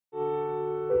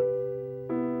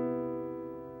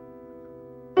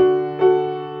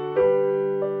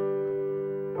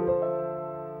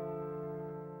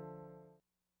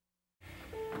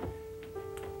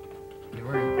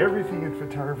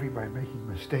photography by making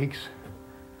mistakes,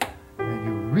 and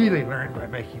you really learn by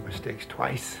making mistakes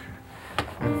twice,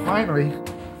 and finally,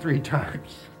 3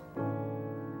 times.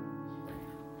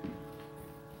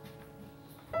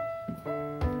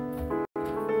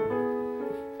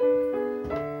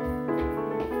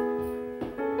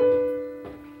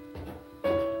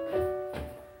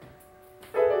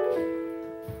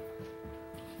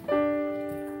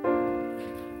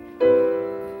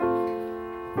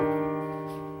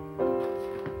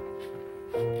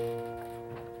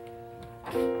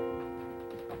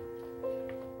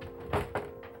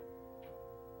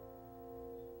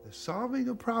 Solving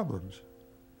of problems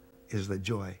is the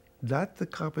joy, not the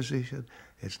composition.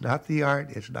 It's not the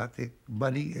art. It's not the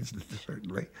money. It's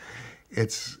certainly,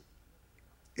 it's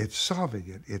solving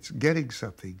it. It's getting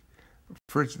something.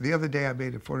 The other day I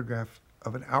made a photograph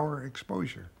of an hour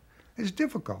exposure. It's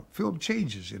difficult. Film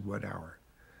changes in 1 hour,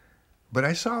 but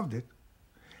I solved it,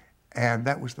 and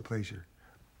that was the pleasure.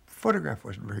 Photograph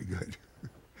wasn't very good.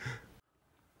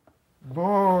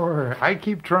 Boy, I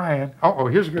keep trying. Oh,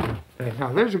 here's a good one.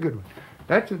 Now, there's a good one.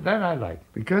 That I like,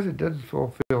 because it doesn't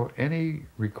fulfill any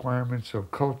requirements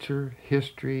of culture,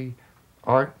 history,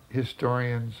 art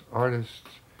historians, artists,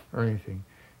 or anything.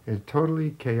 It's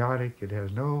totally chaotic. It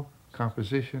has no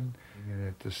composition, and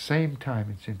at the same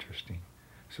time, it's interesting.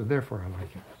 So therefore, I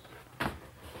like it.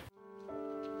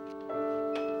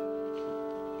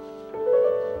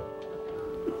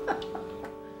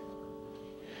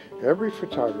 Every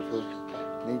photographer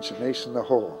needs an ace in the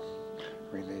hole.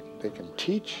 I mean, they can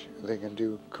teach, they can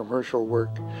do commercial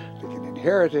work, they can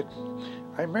inherit it.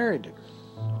 I married it.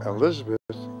 Elizabeth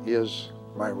is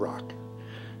my rock.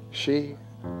 She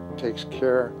takes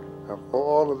care of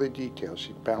all of the details.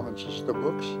 She balances the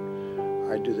books,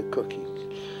 I do the cooking.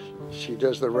 She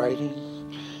does the writing,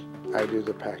 I do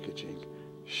the packaging.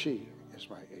 She is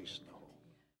my ace in the hole.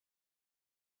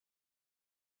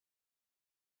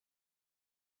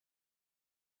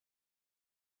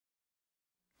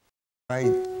 My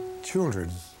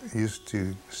children used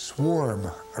to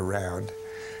swarm around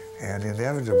and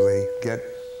inevitably get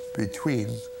between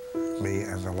me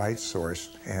and the light source.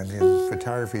 And in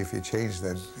photography, if you change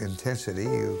the intensity,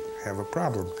 you have a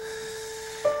problem.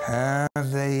 And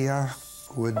they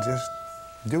would just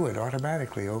do it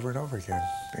automatically over and over again.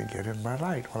 They'd get in my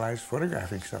light while I was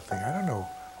photographing something. I don't know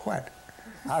what.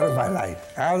 Out of my light.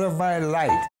 Out of my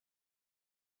light.